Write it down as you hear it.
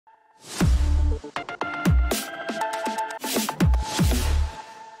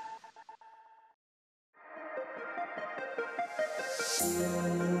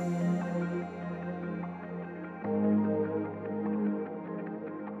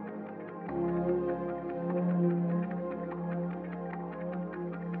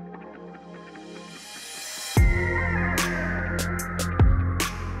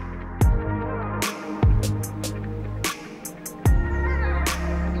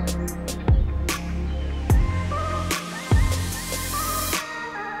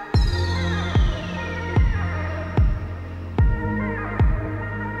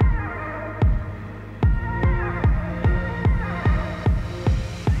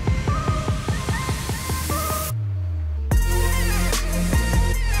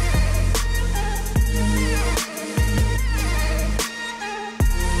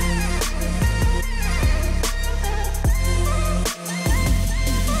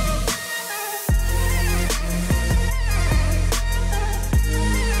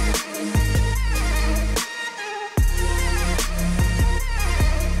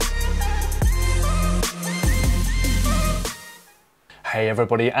Hey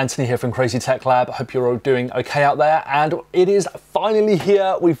everybody, Anthony here from CrazyTechLab. Hope you're all doing okay out there, and it is finally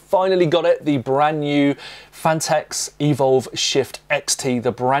here. We finally got it, the brand new Phanteks EVOLV Shift XT,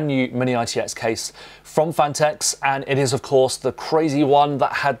 the brand new Mini-ITX case from Phanteks, and it is of course the crazy one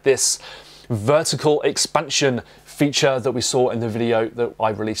that had this vertical expansion feature that we saw in the video that I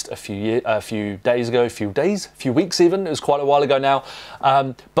released a few weeks even. It was quite a while ago now.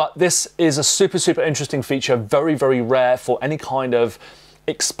 But this is a super interesting feature, very rare for any kind of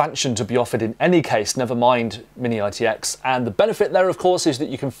expansion to be offered in any case, never mind Mini-ITX. And the benefit there, of course, is that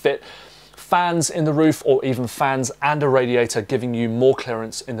you can fit fans in the roof, or even fans and a radiator, giving you more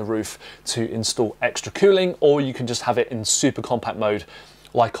clearance in the roof to install extra cooling, or you can just have it in super compact mode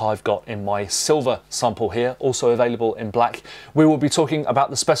like I've got in my silver sample here, also available in black. We will be talking about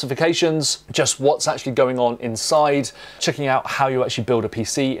the specifications, just what's actually going on inside, checking out how you actually build a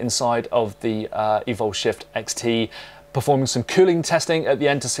PC inside of the EVOLV Shift XT, performing some cooling testing at the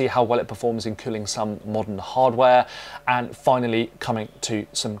end to see how well it performs in cooling some modern hardware, and finally coming to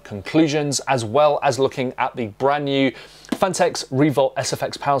some conclusions, as well as looking at the brand new Phanteks EVOLV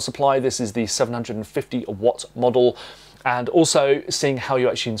SFX power supply. This is the 750 watt model, and also seeing how you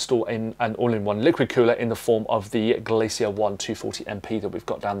actually install in an all-in-one liquid cooler in the form of the Glacier 1 240 MP that we've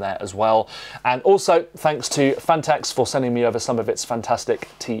got down there as well. And also thanks to Phanteks for sending me over some of its fantastic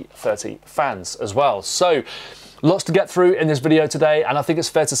T30 fans as well. So lots to get through in this video today, and I think it's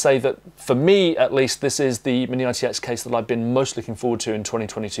fair to say that for me at least, this is the Mini-ITX case that I've been most looking forward to in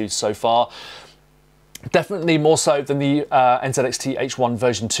 2022 so far. Definitely more so than the NZXT H1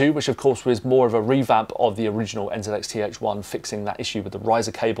 version 2, which of course was more of a revamp of the original NZXT H1, fixing that issue with the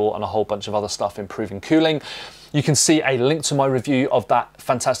riser cable and a whole bunch of other stuff, improving cooling. You can see a link to my review of that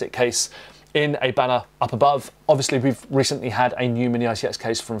fantastic case in a banner up above. Obviously, we've recently had a new Mini-ITX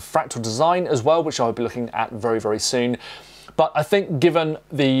case from Fractal Design as well, which I'll be looking at very soon. But I think given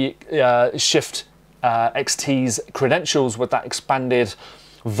the Shift XT's credentials with that expanded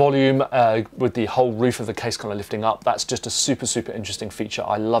volume, with the whole roof of the case kind of lifting up, that's just a super interesting feature.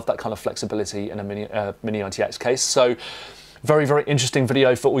 I love that kind of flexibility in a Mini-ITX case. So very interesting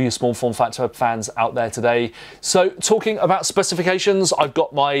video for all you small form factor fans out there today. So talking about specifications, I've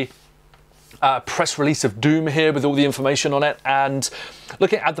got my press release of doom here with all the information on it, and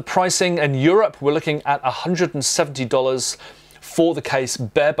looking at the pricing in Europe, we're looking at $170 for the case,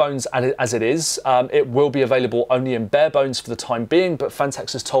 bare bones as it is. It will be available only in bare bones for the time being, but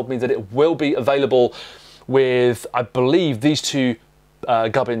Phanteks has told me that it will be available with, I believe, these two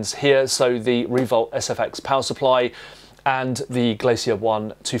gubbins here, so the EVOLV SFX power supply and the Glacier 1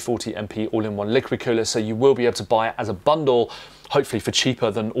 240 MP all-in-one liquid cooler, so you will be able to buy it as a bundle, hopefully for cheaper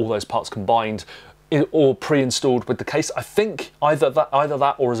than all those parts combined, or pre-installed with the case. I think either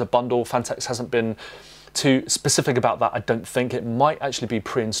that or as a bundle. Phanteks hasn't been too specific about that. I don't think. It might actually be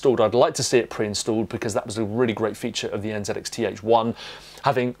pre-installed. I'd like to see it pre-installed, because that was a really great feature of the NZXT H1,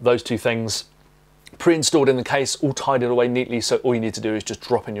 having those two things pre-installed in the case, all tied it away neatly, so all you need to do is just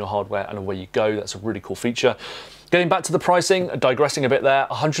drop in your hardware and away you go. That's a really cool feature. Getting back to the pricing, digressing a bit there,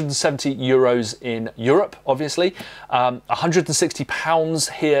 170 euros in Europe, obviously, 160 pounds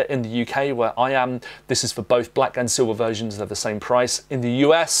here in the UK where I am. This is for both black and silver versions, they're the same price. In the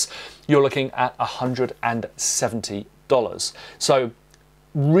US, you're looking at $170. So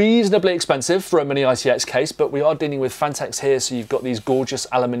reasonably expensive for a Mini-ITX case, but we are dealing with Phanteks here, so you've got these gorgeous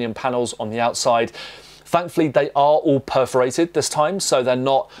aluminium panels on the outside. Thankfully, they are all perforated this time, so they're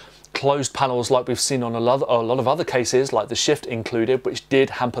not closed panels like we've seen on a lot of other cases, like the Shift included, which did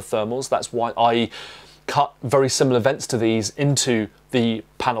hamper thermals. That's why I cut very similar vents to these into the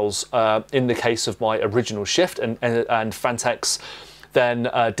panels in the case of my original Shift, and Phanteks then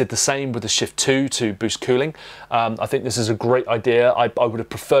did the same with the Shift 2 to boost cooling. I think this is a great idea. I would have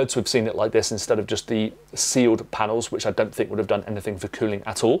preferred to have seen it like this instead of just the sealed panels, which I don't think would have done anything for cooling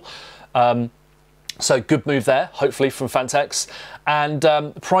at all. So good move there, hopefully, from Phanteks. And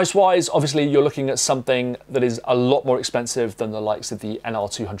price-wise, obviously, you're looking at something that is a lot more expensive than the likes of the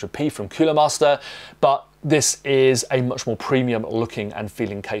NR200P from Cooler Master, but this is a much more premium looking and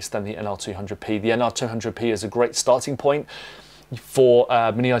feeling case than the NR200P. The NR200P is a great starting point for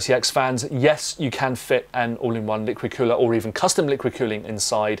Mini-ITX fans. Yes, you can fit an all-in-one liquid cooler or even custom liquid cooling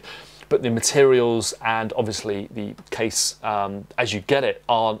inside, but the materials and obviously the case as you get it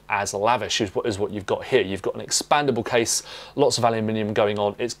aren't as lavish as what you've got here. You've got an expandable case, lots of aluminium going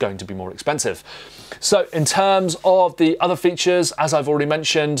on, it's going to be more expensive. So in terms of the other features, as I've already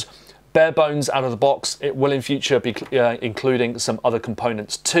mentioned, bare bones out of the box. It will in future be including some other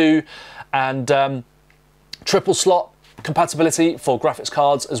components too, and triple slot compatibility for graphics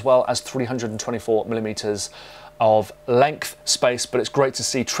cards, as well as 324mm of length space, but it's great to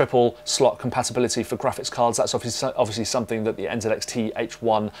see triple slot compatibility for graphics cards. That's obviously something that the NZXT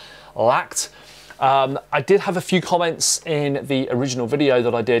H1 lacked. I did have a few comments in the original video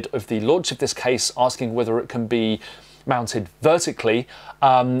that I did of the launch of this case asking whether it can be mounted vertically.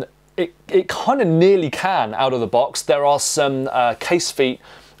 It kind of nearly can out of the box. There are some case feet.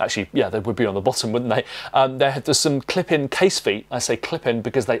 Actually, yeah, they would be on the bottom, wouldn't they? There's some clip-in case feet. I say clip-in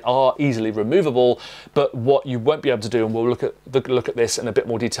because they are easily removable, but what you won't be able to do, and we'll look at this in a bit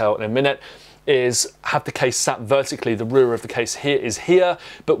more detail in a minute, is have the case sat vertically. The rear of the case here is here,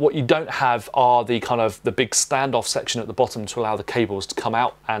 but what you don't have are the kind of the big standoff section at the bottom to allow the cables to come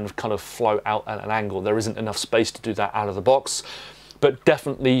out and kind of flow out at an angle. There isn't enough space to do that out of the box, but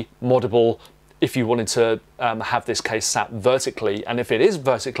definitely moddable if you wanted to have this case sat vertically. And if it is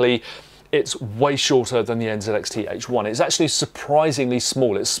vertically, it's way shorter than the NZXT H1. It's actually surprisingly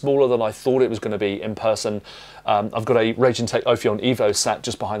small. It's smaller than I thought it was going to be in person. I've got a RageNTech Ophion Evo sat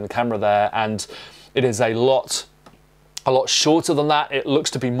just behind the camera there, and it is a lot shorter than that. It looks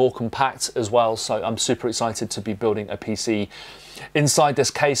to be more compact as well, so I'm super excited to be building a PC inside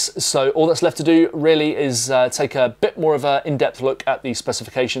this case. So all that's left to do really is take a bit more of an in-depth look at the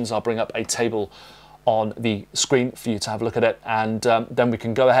specifications. I'll bring up a table on the screen for you to have a look at it, and then we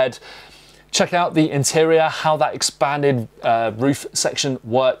can go ahead, check out the interior, how that expanded roof section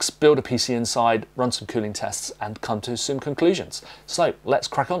works, build a PC inside, run some cooling tests, and come to some conclusions. So let's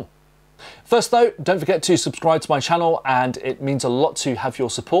crack on. First though, don't forget to subscribe to my channel, and it means a lot to have your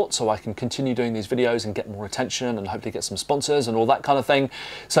support so I can continue doing these videos and get more attention and hopefully get some sponsors and all that kind of thing.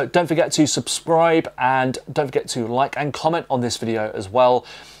 So don't forget to subscribe, and don't forget to like and comment on this video as well.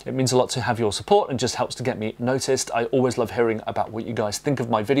 It means a lot to have your support and just helps to get me noticed. I always love hearing about what you guys think of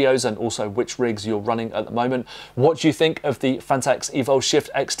my videos and also which rigs you're running at the moment. What do you think of the Phanteks EVOLV Shift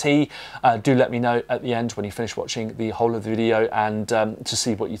XT? Do let me know at the end when you finish watching the whole of the video, and to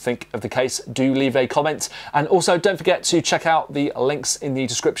see what you think of the case, do leave a comment. And also don't forget to check out the links in the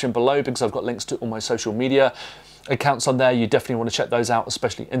description below, because I've got links to all my social media accounts on there. You definitely want to check those out,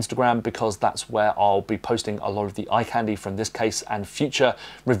 especially Instagram, because that's where I'll be posting a lot of the eye candy from this case and future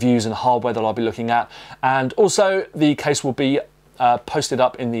reviews and hardware that I'll be looking at. And also the case will be posted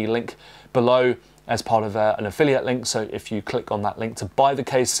up in the link below as part of an affiliate link. So if you click on that link to buy the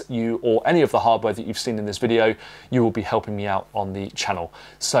case, you or any of the hardware that you've seen in this video, you will be helping me out on the channel.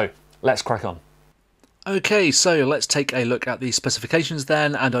 So let's crack on. Okay, so let's take a look at the specifications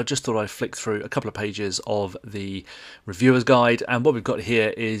then, and I just thought I'd flick through a couple of pages of the reviewer's guide, and what we've got here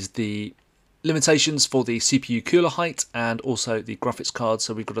is the limitations for the CPU cooler height and also the graphics card.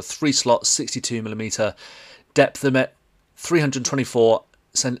 So we've got a 3-slot 62mm depth limit, 324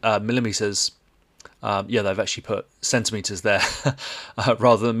 millimeters. Yeah, they've actually put centimeters there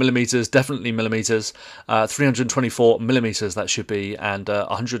rather than millimeters, definitely millimeters. 324 millimeters that should be, and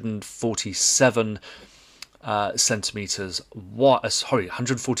 147 centimeters wide. Sorry,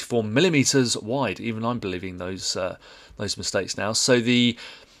 144 millimeters wide. Even I'm believing those mistakes now. So the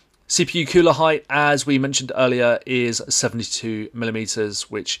CPU cooler height, as we mentioned earlier, is 72 millimeters,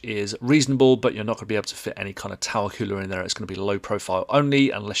 which is reasonable, but you're not going to be able to fit any kind of tower cooler in there. It's going to be low profile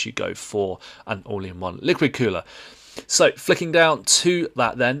only, unless you go for an all-in-one liquid cooler. So flicking down to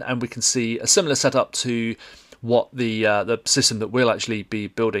that then, and we can see a similar setup to what the system that we'll actually be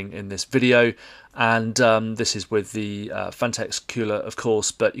building in this video. And this is with the Phanteks cooler, of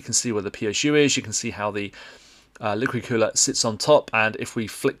course, but you can see where the PSU is. You can see how the liquid cooler sits on top, and if we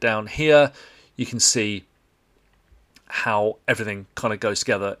flick down here, you can see how everything kind of goes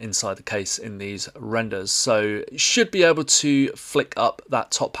together inside the case in these renders. So you should be able to flick up that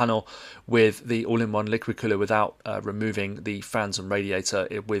top panel with the all-in-one liquid cooler without removing the fans and radiator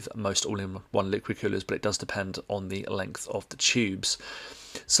with most all-in-one liquid coolers, but it does depend on the length of the tubes.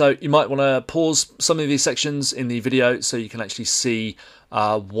 So you might want to pause some of these sections in the video so you can actually see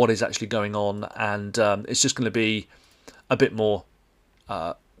what is actually going on, and it's just going to be a bit more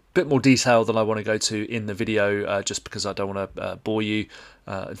detail than I want to go to in the video, just because I don't want to bore you.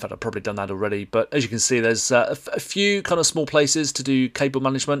 In fact, I've probably done that already. But as you can see, there's a few kind of small places to do cable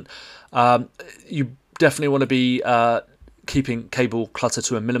management. You definitely want to be keeping cable clutter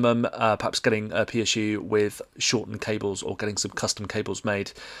to a minimum, perhaps getting a PSU with shortened cables or getting some custom cables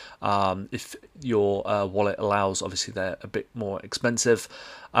made. If your wallet allows, obviously they're a bit more expensive.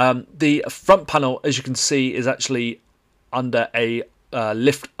 The front panel, as you can see, is actually under a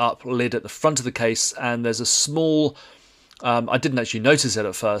lift up lid at the front of the case, and there's a small I didn't actually notice it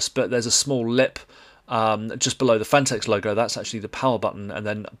at first, but there's a small lip just below the Phanteks logo. That's actually the power button, and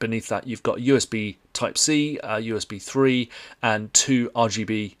then beneath that you've got USB Type-C, USB 3 and 2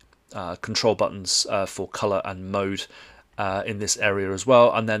 RGB control buttons for color and mode in this area as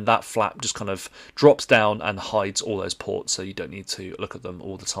well, and then that flap just kind of drops down and hides all those ports, so you don't need to look at them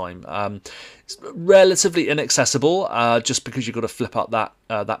all the time. It's relatively inaccessible, just because you've got to flip up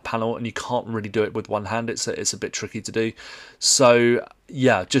that panel, and you can't really do it with one hand. It's a bit tricky to do. So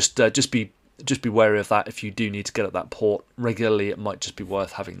yeah, just be wary of that. If you do need to get at that port regularly, it might just be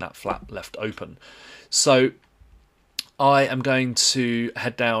worth having that flap left open. So I am going to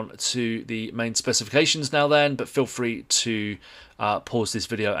head down to the main specifications now then, but feel free to pause this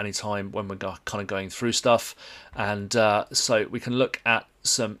video anytime when we're kind of going through stuff. And so we can look at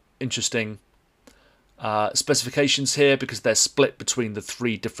some interesting specifications here, because they're split between the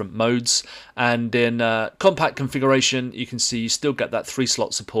 3 different modes. And in compact configuration, you can see you still get that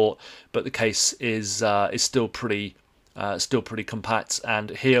 3-slot support, but the case is still pretty compact. And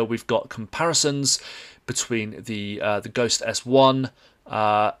here we've got comparisons between the Ghost S1,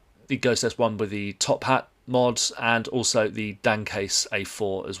 the Ghost S1 with the top hat mods, and also the Dan Case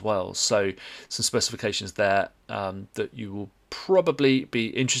A4 as well. So some specifications there that you will probably be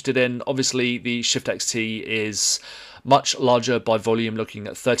interested in. Obviously the Shift XT is much larger by volume, looking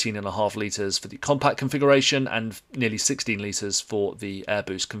at 13.5 litres for the compact configuration and nearly 16 litres for the Air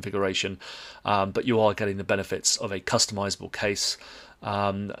Boost configuration, but you are getting the benefits of a customizable case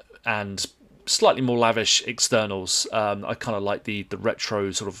and slightly more lavish externals. I kind of like the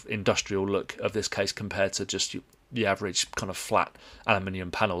retro sort of industrial look of this case compared to just the average kind of flat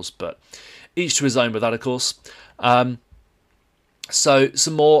aluminium panels, but each to his own with that, of course. So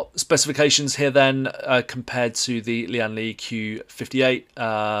some more specifications here then, compared to the Lian Li Q58,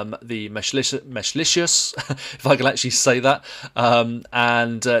 the Meshlicious, if I can actually say that, and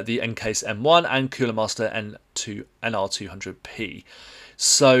the Ncase M1 and Cooler Master NR200P.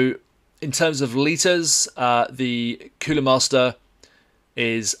 So in terms of litres, the Cooler Master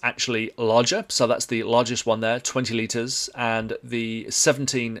is actually larger, so that's the largest one there, 20 litres, and the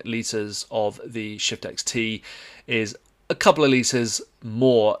 17 litres of the Shift XT is a couple of litres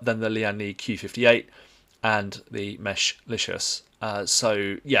more than the Lian Li Q58 and the Meshlicious.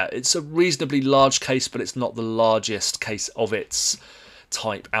 So yeah, it's a reasonably large case, but it's not the largest case of its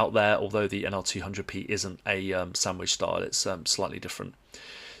type out there, although the NR200P isn't a sandwich style, it's slightly different.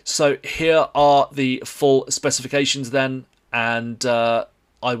 So here are the full specifications then, and I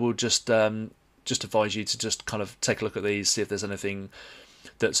will just advise you to just kind of take a look at these, see if there's anything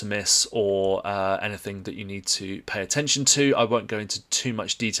that's amiss or anything that you need to pay attention to. I won't go into too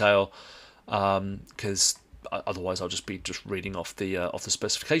much detail because otherwise I'll just be reading off the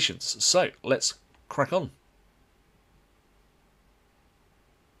specifications. So let's crack on.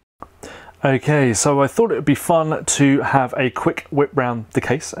 Okay, so I thought it would be fun to have a quick whip round the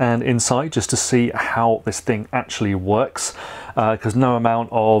case and inside just to see how this thing actually works, because no amount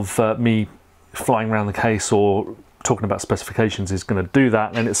of me flying around the case or talking about specifications is going to do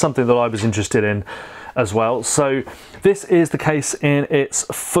that, and it's something that I was interested in as well. So this is the case in its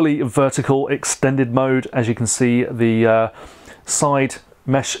fully vertical extended mode. As you can see, the side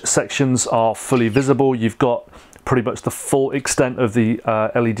mesh sections are fully visible. You've got pretty much the full extent of the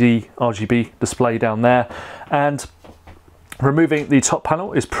LED RGB display down there, and removing the top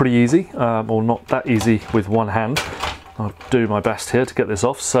panel is pretty easy, or not that easy with one hand. I'll do my best here to get this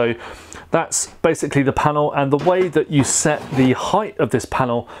off. So that's basically the panel, and the way that you set the height of this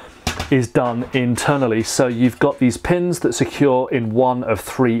panel is done internally. So you've got these pins that secure in one of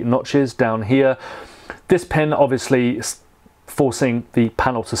 3 notches down here. This pin obviously is forcing the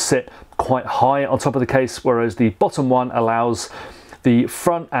panel to sit quite high on top of the case, whereas the bottom one allows the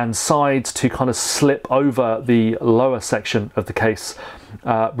front and sides to kind of slip over the lower section of the case,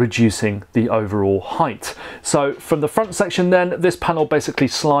 reducing the overall height. So from the front section then, this panel basically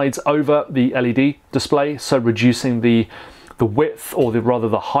slides over the LED display, so reducing the width, or rather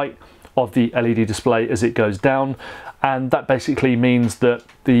the height of the LED display as it goes down. And that basically means that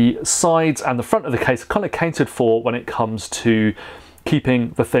the sides and the front of the case are kind of catered for when it comes to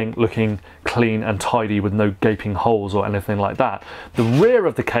keeping the thing looking clean and tidy with no gaping holes or anything like that. The rear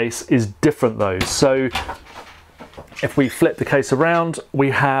of the case is different though. So if we flip the case around,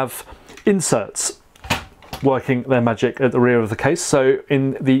 we have inserts working their magic at the rear of the case. So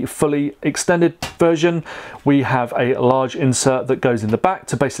in the fully extended version, we have a large insert that goes in the back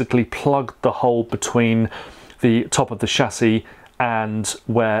to basically plug the hole between the top of the chassis and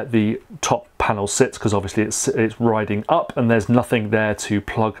where the top panel sits, because obviously it's riding up and there's nothing there to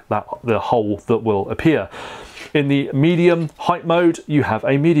plug the hole that will appear. In the medium height mode, you have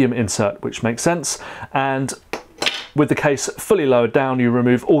a medium insert, which makes sense. And with the case fully lowered down, you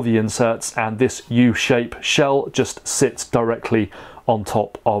remove all the inserts and this U-shape shell just sits directly on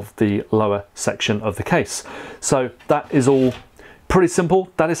top of the lower section of the case. So that is all pretty simple.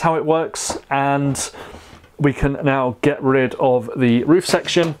 That is how it works. And we can now get rid of the roof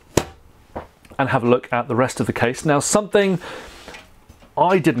section and have a look at the rest of the case. Now, something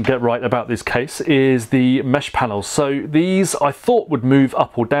I didn't get right about this case is the mesh panels. So these I thought would move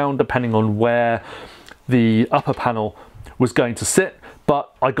up or down depending on where the upper panel was going to sit,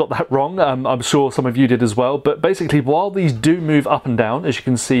 but I got that wrong. I'm sure some of you did as well. But basically, while these do move up and down, as you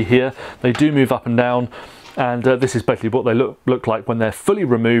can see here, they do move up and down, and this is basically what they look like when they're fully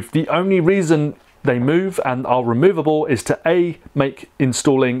removed. The only reason they move and are removable is to A, make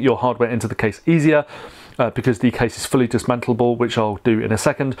installing your hardware into the case easier, because the case is fully dismantleable, which I'll do in a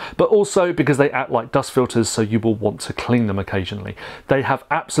second, but also because they act like dust filters, so you will want to clean them occasionally. They have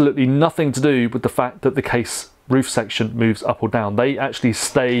absolutely nothing to do with the fact that the case roof section moves up or down. They actually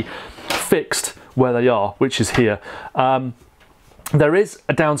stay fixed where they are, which is here. There is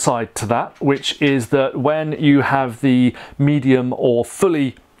a downside to that, which is that when you have the medium or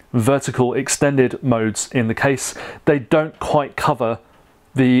fully vertical extended modes in the case, they don't quite cover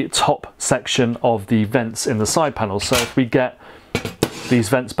the top section of the vents in the side panel. So if we get these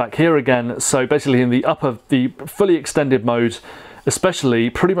vents back here again, so basically in the fully extended mode, especially,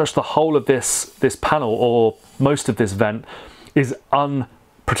 pretty much the whole of this panel, or most of this vent, is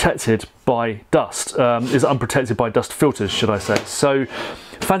unprotected by dust, unprotected by dust filters, should I say. So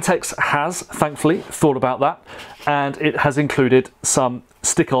Phanteks has, thankfully, thought about that, and it has included some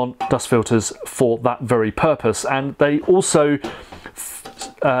stick-on dust filters for that very purpose. And they also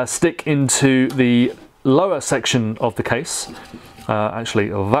stick into the lower section of the case, actually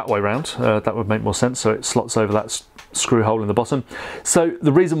that way round, that would make more sense, so it slots over that screw hole in the bottom. So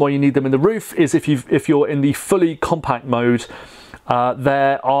the reason why you need them in the roof is if you're in the fully compact mode,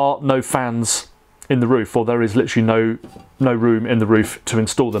 there are no fans in the roof, or there is literally no room in the roof to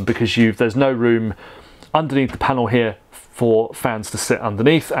install them, because there's no room underneath the panel here for fans to sit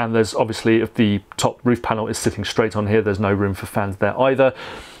underneath, and there's obviously, if the top roof panel is sitting straight on here, there's no room for fans there either.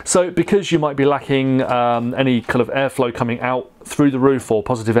 So because you might be lacking any kind of airflow coming out through the roof, or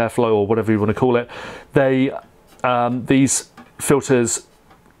positive airflow, or whatever you want to call it, these filters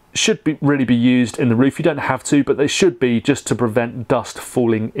should really be used in the roof. You don't have to, but they should be, just to prevent dust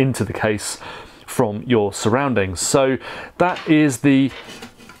falling into the case from your surroundings. So that is the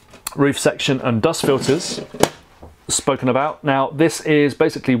roof section and dust filters spoken about. Now, this is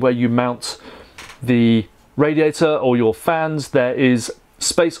basically where you mount the radiator or your fans. There is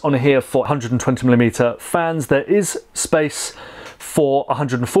space on here for 120mm fans. There is space for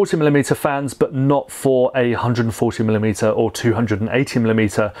 140mm fans, but not for a 140mm or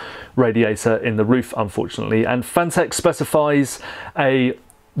 280mm radiator in the roof, unfortunately. And Phanteks specifies a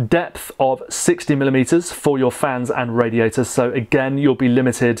depth of 60mm for your fans and radiators. So again, you'll be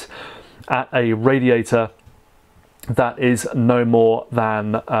limited at a radiator that is no more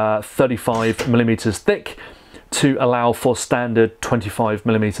than 35mm thick to allow for standard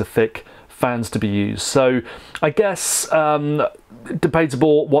 25mm thick fans to be used. So I guess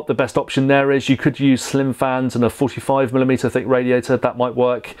debatable what the best option there is. You could use slim fans and a 45mm thick radiator, that might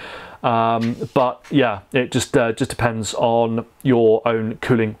work. But yeah, it just depends on your own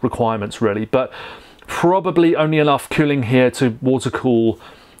cooling requirements really. But probably only enough cooling here to water cool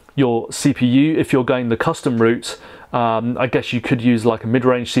your CPU. If you're going the custom route, I guess you could use like a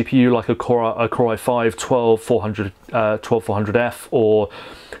mid-range CPU, like a Core i5 12400F or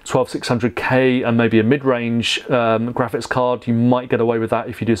 12600K, and maybe a mid-range graphics card. You might get away with that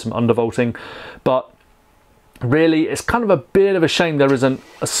if you do some undervolting, but really it's kind of a bit of a shame there isn't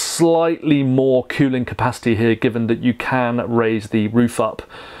a slightly more cooling capacity here, given that you can raise the roof up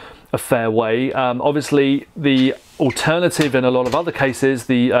a fair way. Obviously the alternative in a lot of other cases,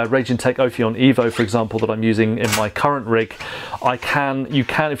 the Raging-Tech Ophion Evo, for example, that I'm using in my current rig, you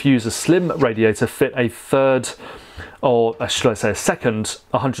can, if you use a slim radiator, fit a third, or should I say a second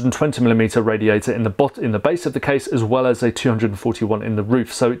 120mm radiator in the base of the case, as well as a 241 in the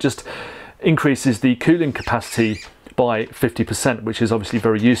roof. So it just increases the cooling capacity by 50%, which is obviously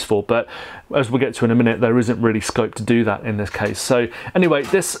very useful, but as we'll get to in a minute, there isn't really scope to do that in this case. So anyway,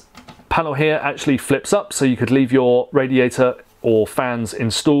 this panel here actually flips up, so you could leave your radiator or fans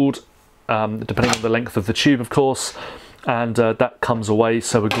installed, depending on the length of the tube, of course, and that comes away.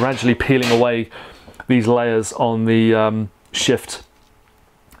 So we're gradually peeling away these layers on the Shift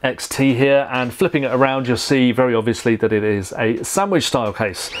XT here, and flipping it around, you'll see very obviously that it is a sandwich style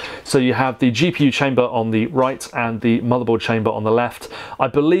case. So you have the GPU chamber on the right and the motherboard chamber on the left. I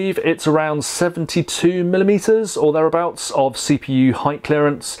believe it's around 72mm or thereabouts of CPU height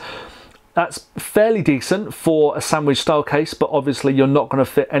clearance. That's fairly decent for a sandwich style case, but obviously you're not going to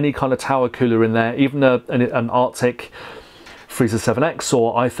fit any kind of tower cooler in there. Even an Arctic Freezer 7X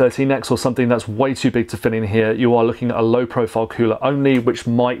or i13X or something that's way too big to fit in here, you are looking at a low profile cooler only, which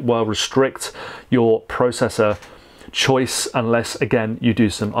might well restrict your processor choice unless, again, you do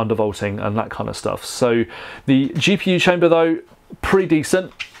some undervolting and that kind of stuff. So the GPU chamber though, pretty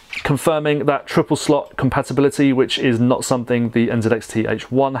decent, confirming that triple slot compatibility, which is not something the NZXT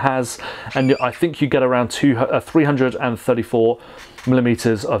H1 has, and I think you get around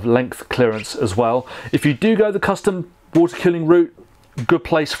 334mm of length clearance as well. If you do go the custom water cooling route, good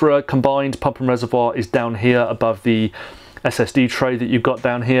place for a combined pump and reservoir is down here above the SSD tray that you've got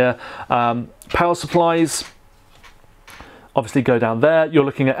down here. Power supplies obviously go down there. You're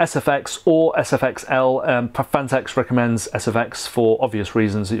looking at SFX or SFXL. Phanteks recommends SFX for obvious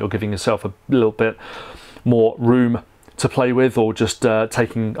reasons, that you're giving yourself a little bit more room to play with, or just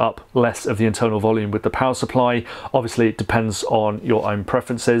taking up less of the internal volume with the power supply. Obviously it depends on your own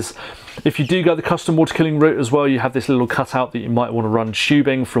preferences. If you do go the custom water cooling route as well, you have this little cutout that you might want to run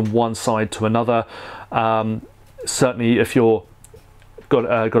tubing from one side to another. Certainly if you're got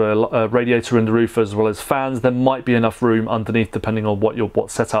a radiator in the roof as well as fans, there might be enough room underneath depending on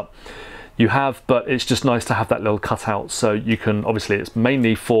what setup you have, but it's just nice to have that little cutout, so you can, obviously it's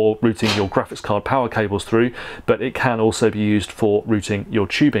mainly for routing your graphics card power cables through, but it can also be used for routing your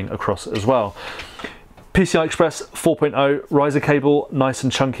tubing across as well. PCI Express 4.0 riser cable, nice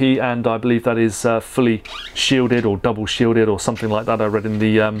and chunky, and I believe that is fully shielded or double shielded or something like that, I read in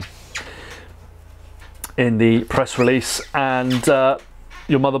the press release. And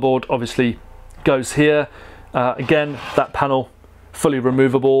your motherboard obviously goes here. Again, that panel fully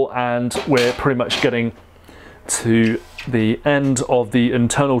removable, and we're pretty much getting to the end of the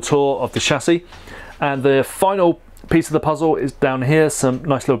internal tour of the chassis, and the final piece of the puzzle is down here. Some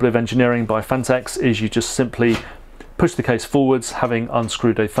nice little bit of engineering by Phanteks is you just simply push the case forwards, having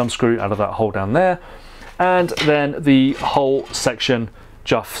unscrewed a thumb screw out of that hole down there, and then the whole section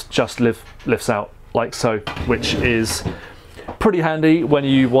just lifts out like so, which is pretty handy when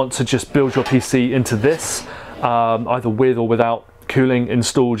you want to just build your PC into this, either with or without cooling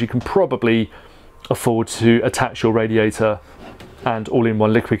installed. You can probably afford to attach your radiator and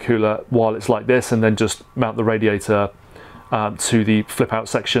all-in-one liquid cooler while it's like this, and then just mount the radiator to the flip out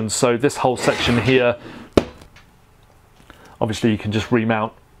section. So this whole section here, obviously you can just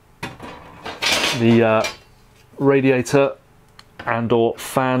remount the radiator and or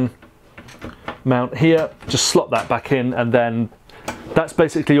fan mount here, just slot that back in, and then that's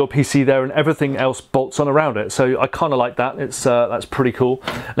basically your PC there, and everything else bolts on around it. So I kind of like that. It's that's pretty cool.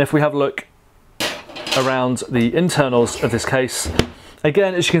 And if we have a look around the internals of this case,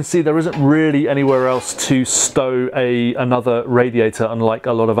 again, as you can see, there isn't really anywhere else to stow another radiator, unlike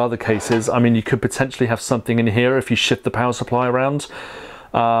a lot of other cases. I mean, you could potentially have something in here if you shift the power supply around.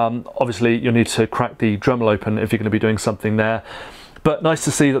 Obviously, you'll need to crack the Dremel open if you're going to be doing something there. But nice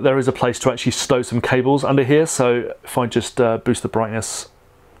to see that there is a place to actually stow some cables under here. So if I just boost the brightness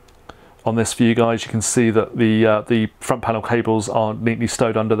on this for you guys, you can see that the front panel cables are neatly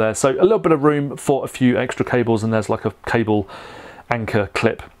stowed under there. So a little bit of room for a few extra cables, and there's like a cable anchor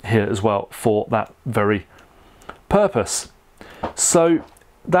clip here as well for that very purpose. So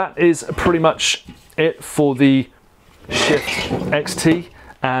that is pretty much it for the Shift XT.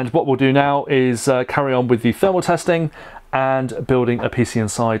 And what we'll do now is carry on with the thermal testing and building a PC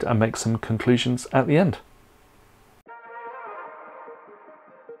inside and make some conclusions at the end.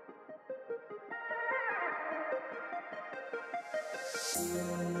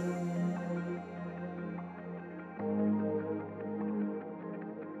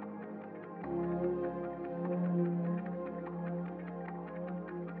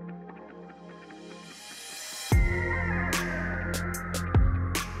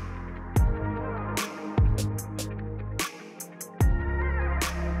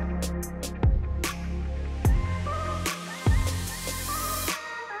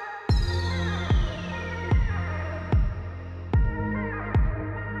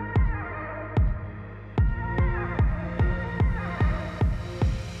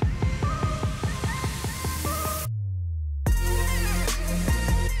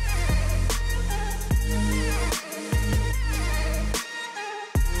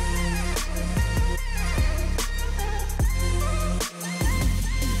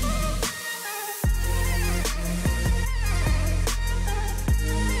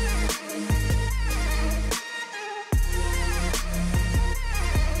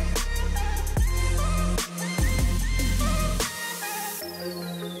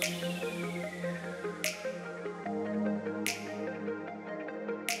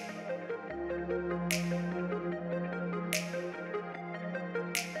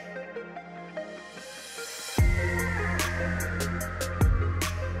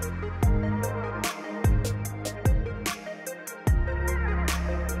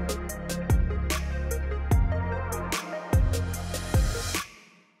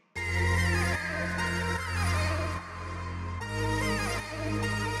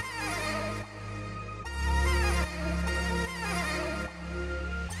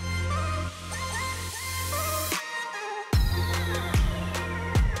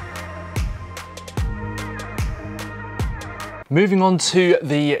 Moving on to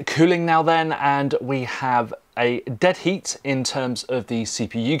the cooling now then, and we have a dead heat in terms of the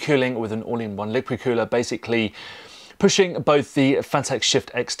CPU cooling with an all-in-one liquid cooler, basically pushing both the Phanteks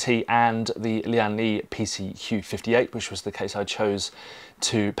Shift XT and the Lian PC-Q58, which was the case I chose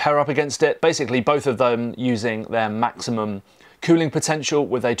to pair up against it. Basically both of them using their maximum cooling potential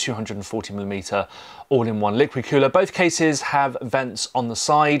with a 240mm all-in-one liquid cooler. Both cases have vents on the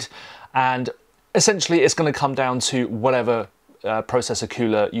side, and essentially it's going to come down to whatever processor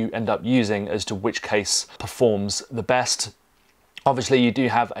cooler you end up using as to which case performs the best. Obviously you do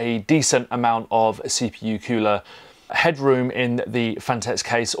have a decent amount of CPU cooler headroom in the Phanteks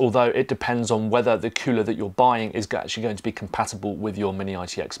case, although it depends on whether the cooler that you're buying is actually going to be compatible with your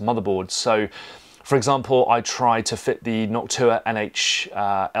Mini-ITX motherboard. So for example, I tried to fit the Noctua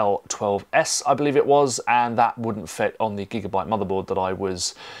NHL12S, I believe it was, and that wouldn't fit on the Gigabyte motherboard that I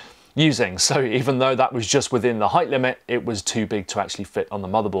was using. So even though that was just within the height limit, it was too big to actually fit on the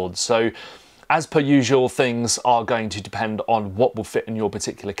motherboard. So as per usual, things are going to depend on what will fit in your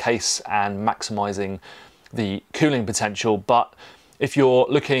particular case and maximizing the cooling potential. But if you're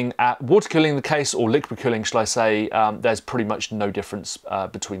looking at water cooling the case, or liquid cooling should I say, there's pretty much no difference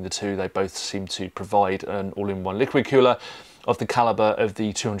between the two. They both seem to provide an all-in-one liquid cooler of the caliber of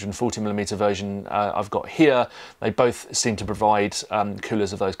the 240mm version I've got here. They both seem to provide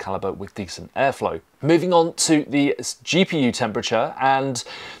coolers of those caliber with decent airflow. Moving on to the GPU temperature, and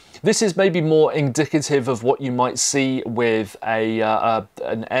this is maybe more indicative of what you might see with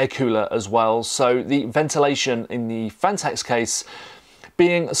an air cooler as well. So the ventilation in the Phanteks case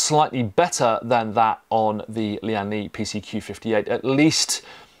being slightly better than that on the Lian PC-Q58, at least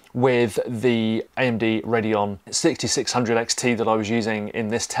with the AMD Radeon 6600 XT that I was using in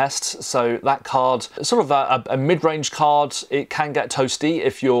this test. So that card, sort of a mid-range card. It can get toasty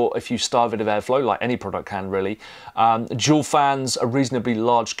if you starve it of airflow, like any product can really. Dual fans, a reasonably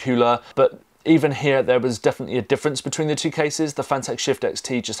large cooler, but even here there was definitely a difference between the two cases. The Phanteks Shift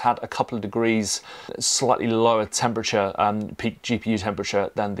XT just had a couple of degrees slightly lower temperature, peak GPU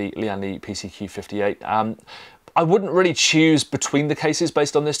temperature, than the Lian PC-Q58. I wouldn't really choose between the cases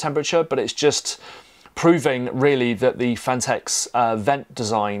based on this temperature, but it's just proving really that the Phanteks vent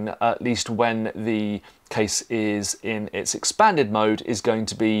design, at least when the case is in its expanded mode, is going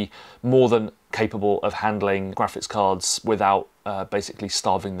to be more than capable of handling graphics cards without basically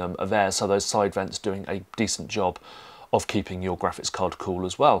starving them of air. So those side vents doing a decent job of keeping your graphics card cool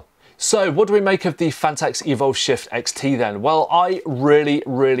as well. So what do we make of the Phanteks EVOLV Shift XT then? Well, I really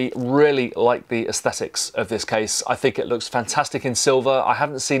like the aesthetics of this case. I think it looks fantastic in silver. I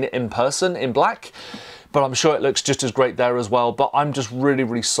haven't seen it in person in black, but I'm sure it looks just as great there as well. But I'm just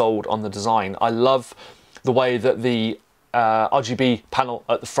really sold on the design. I love the way that the RGB panel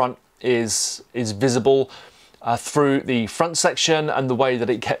at the front is visible through the front section, and the way that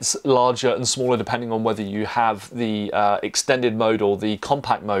it gets larger and smaller depending on whether you have the extended mode or the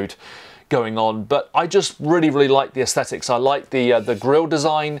compact mode going on. But I just really like the aesthetics. I like the grille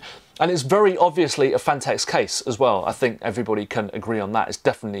design, and it's very obviously a Phanteks case as well. I think everybody can agree on that. It's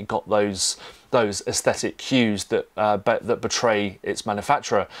definitely got those aesthetic cues that that betray its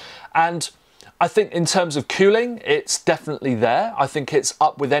manufacturer. And I think in terms of cooling, it's definitely there. I think it's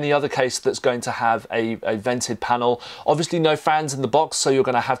up with any other case that's going to have a vented panel. Obviously no fans in the box, so you're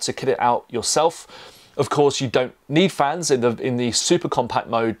going to have to kit it out yourself. Of course, you don't need fans in the super compact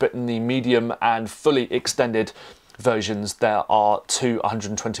mode, but in the medium and fully extended versions, there are two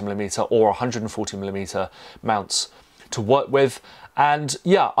 120mm or 140mm mounts to work with. And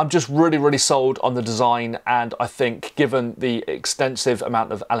yeah, I'm just really sold on the design, and I think given the extensive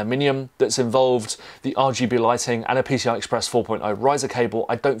amount of aluminium that's involved, the RGB lighting and a PCI Express 4.0 riser cable,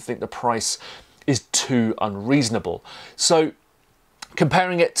 I don't think the price is too unreasonable. So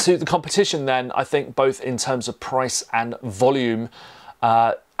comparing it to the competition then, I think both in terms of price and volume,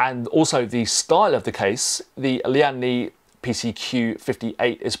 and also the style of the case, the Lian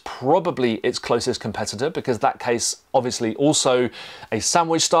PCQ58 is probably its closest competitor, because that case obviously also a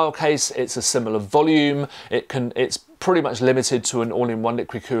sandwich style case. It's a similar volume. It's pretty much limited to an all-in-one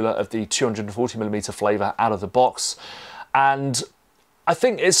liquid cooler of the 240mm flavor out of the box. And I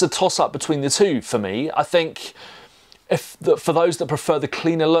think it's a toss-up between the two for me. I think for those that prefer the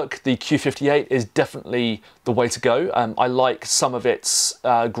cleaner look, the Q58 is definitely the way to go. I like some of its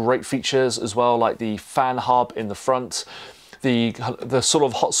great features as well, like the fan hub in the front, the sort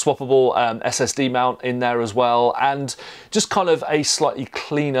of hot swappable SSD mount in there as well, and just kind of a slightly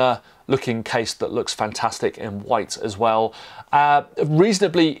cleaner looking case that looks fantastic in white as well.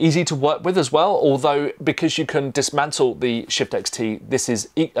 Reasonably easy to work with as well, although because you can dismantle the Shift XT, this is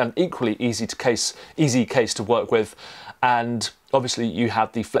an equally easy case to work with. And obviously you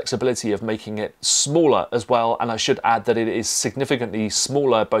have the flexibility of making it smaller as well, and I should add that it is significantly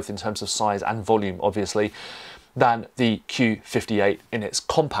smaller both in terms of size and volume obviously than the Q58 in its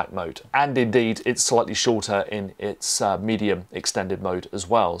compact mode, and indeed it's slightly shorter in its medium extended mode as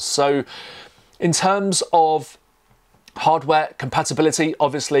well. So in terms of hardware compatibility,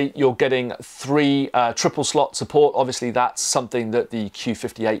 obviously you're getting 3 triple slot support. Obviously that's something that the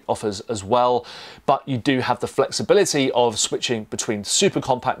Q58 offers as well, but you do have the flexibility of switching between super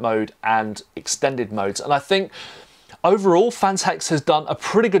compact mode and extended modes, and I think overall Phanteks has done a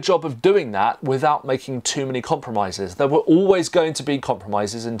pretty good job of doing that without making too many compromises. There were always going to be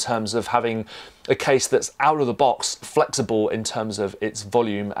compromises in terms of having a case that's out of the box flexible in terms of its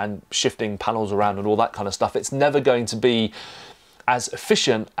volume and shifting panels around and all that kind of stuff. It's never going to be as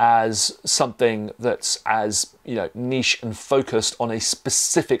efficient as something that's as, you know, niche and focused on a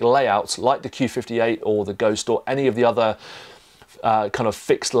specific layout like the Q58 or the Ghost or any of the other kind of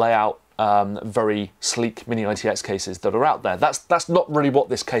fixed layout very sleek Mini-ITX cases that are out there. That's not really what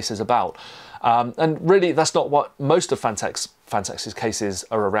this case is about, and really that's not what most of Phanteks' cases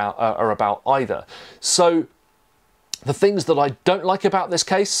are about either. So the things that I don't like about this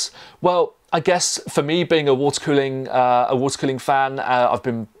case, well, I guess for me, being a water cooling fan, I've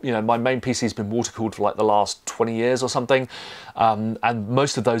been, you know, my main PC's been water cooled for like the last 20 years or something, and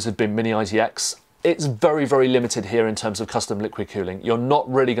most of those have been Mini-ITX. It's very limited here in terms of custom liquid cooling. You're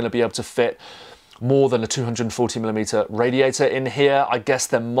not really going to be able to fit more than a 240mm radiator in here. I guess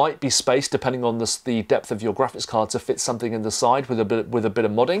there might be space, depending on the depth of your graphics card, to fit something in the side with a bit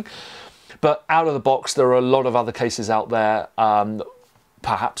of modding. But out of the box, there are a lot of other cases out there,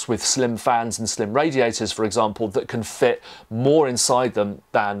 perhaps with slim fans and slim radiators, for example, that can fit more inside them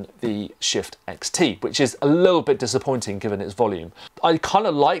than the Shift XT, which is a little bit disappointing given its volume. I kind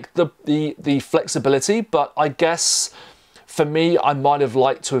of like the flexibility, but I guess for me, I might have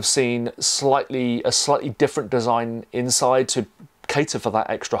liked to have seen a slightly different design inside to cater for that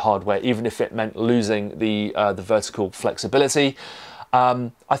extra hardware, even if it meant losing the vertical flexibility.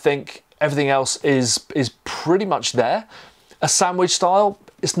 I think everything else is pretty much there. A sandwich style,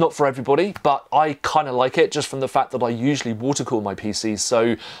 it's not for everybody, but I kind of like it just from the fact that I usually water cool my PCs,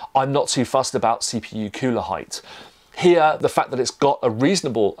 so I'm not too fussed about CPU cooler height. Here, the fact that it's got a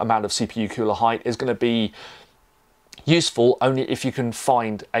reasonable amount of CPU cooler height is going to be useful only if you can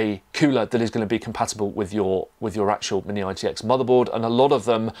find a cooler that is going to be compatible with your actual Mini-ITX motherboard, and a lot of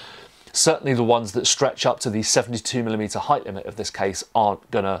them, certainly the ones that stretch up to the 72mm height limit of this case, aren't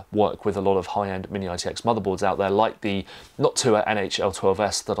going to work with a lot of high-end Mini-ITX motherboards out there, like the Noctua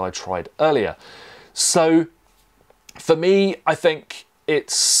NH-L12S that I tried earlier. So for me, I think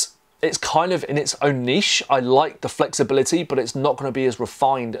it's it's kind of in its own niche. I like the flexibility, but it's not going to be as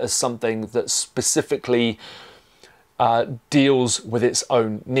refined as something that specifically deals with its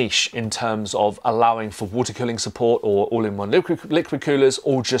own niche in terms of allowing for water cooling support or all-in-one liquid coolers,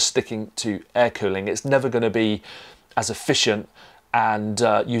 or just sticking to air cooling. It's never going to be as efficient and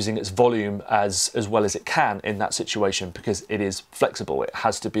using its volume as well as it can in that situation, because it is flexible. It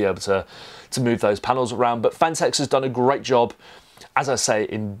has to be able to move those panels around. But Phanteks has done a great job, as I say,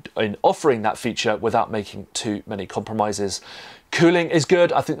 in offering that feature without making too many compromises. Cooling is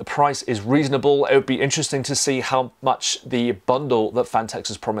good. I think the price is reasonable. It would be interesting to see how much the bundle that Phanteks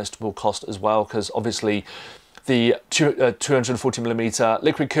has promised will cost as well, because obviously the 240mm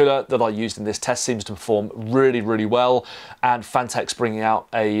liquid cooler that I used in this test seems to perform really, really well, and Phanteks bringing out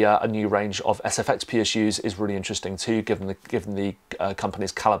a new range of SFX PSUs is really interesting too, given the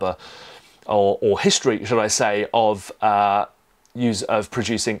company's caliber or history, should I say, of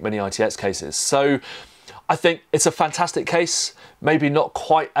producing Mini-ITX cases. So I think it's a fantastic case, maybe not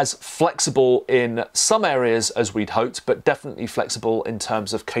quite as flexible in some areas as we'd hoped, but definitely flexible in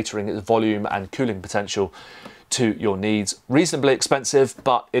terms of catering its volume and cooling potential to your needs. Reasonably expensive,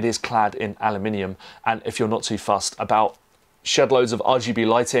 but it is clad in aluminium, and if you're not too fussed about shed loads of RGB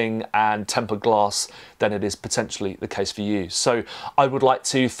lighting and tempered glass, then it is potentially the case for you. So I would like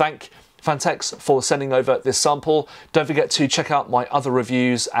to thank Phanteks for sending over this sample. Don't forget to check out my other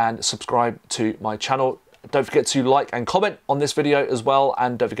reviews and subscribe to my channel. Don't forget to like and comment on this video as well,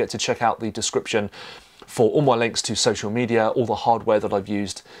 and don't forget to check out the description for all my links to social media, all the hardware that I've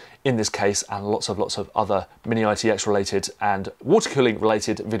used in this case, and lots of other Mini-ITX related and water cooling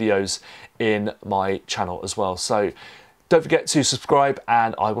related videos in my channel as well. So don't forget to subscribe,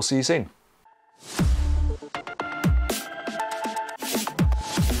 and I will see you soon.